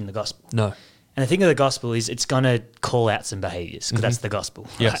stop preaching the gospel. No. And the thing of the gospel is it's going to call out some behaviors, because that's the gospel.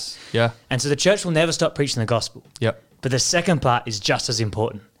 Right? Yes. Yeah. And so the church will never stop preaching the gospel. Yep. But the second part is just as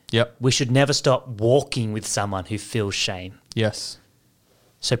important. Yep. We should never stop walking with someone who feels shame. Yes.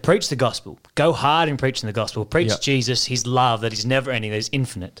 So preach the gospel. Go hard in preaching the gospel. Preach Jesus, his love that is never ending, that is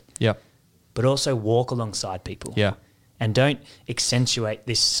infinite. Yep. But also walk alongside people. Yeah. and don't accentuate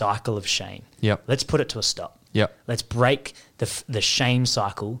this cycle of shame. Yep. Let's put it to a stop. Yep. Let's break the shame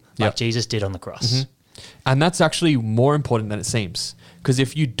cycle like Yep. Jesus did on the cross. And that's actually more important than it seems. Because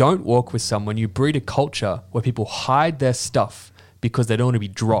if you don't walk with someone, you breed a culture where people hide their stuff because they don't want to be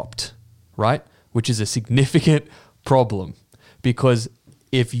dropped, right? Which is a significant problem. Because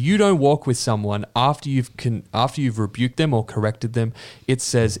if you don't walk with someone after you've rebuked them or corrected them, it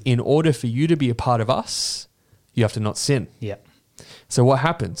says, in order for you to be a part of us, you have to not sin. Yep. So what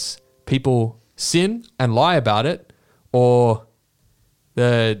happens? People sin and lie about it, or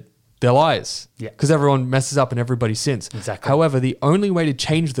they're liars. Yeah. Because everyone messes up and everybody sins. Exactly. However, the only way to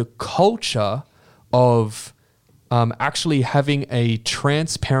change the culture of actually having a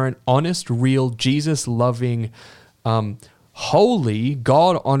transparent, honest, real, Jesus-loving, holy,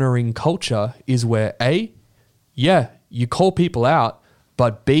 God-honoring culture is where A, you call people out,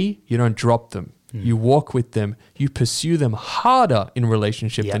 but B, you don't drop them. You walk with them. You pursue them harder in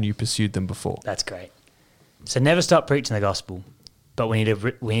relationship Yep. than you pursued them before. That's great. So never stop preaching the gospel, but we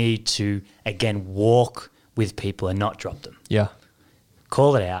need to again walk with people and not drop them. Yeah.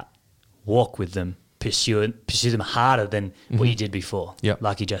 Call it out, walk with them, pursue them harder than what you did before. Yep.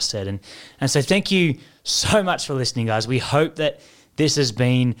 Like you just said. And so thank you so much for listening, guys. We hope that this has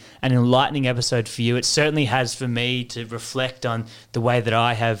been an enlightening episode for you. It certainly has for me to reflect on the way that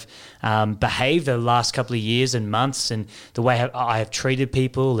I have behaved the last couple of years and months, and the way I have treated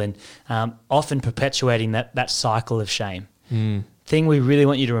people, and often perpetuating that cycle of shame. Thing we really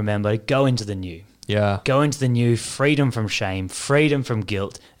want you to remember, go into the new. Yeah. Go into the new, freedom from shame, freedom from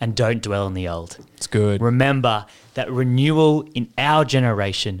guilt, and don't dwell in the old. It's good. Remember that renewal in our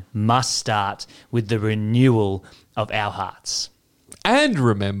generation must start with the renewal of our hearts. And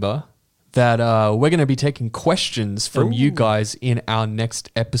remember that we're going to be taking questions from you guys in our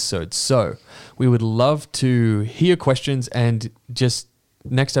next episode. So we would love to hear questions, and just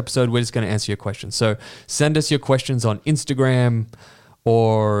next episode, we're just going to answer your questions. So send us your questions on Instagram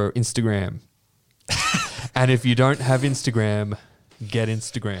or Instagram. And if you don't have Instagram, get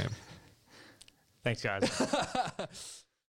Instagram. Thanks, guys.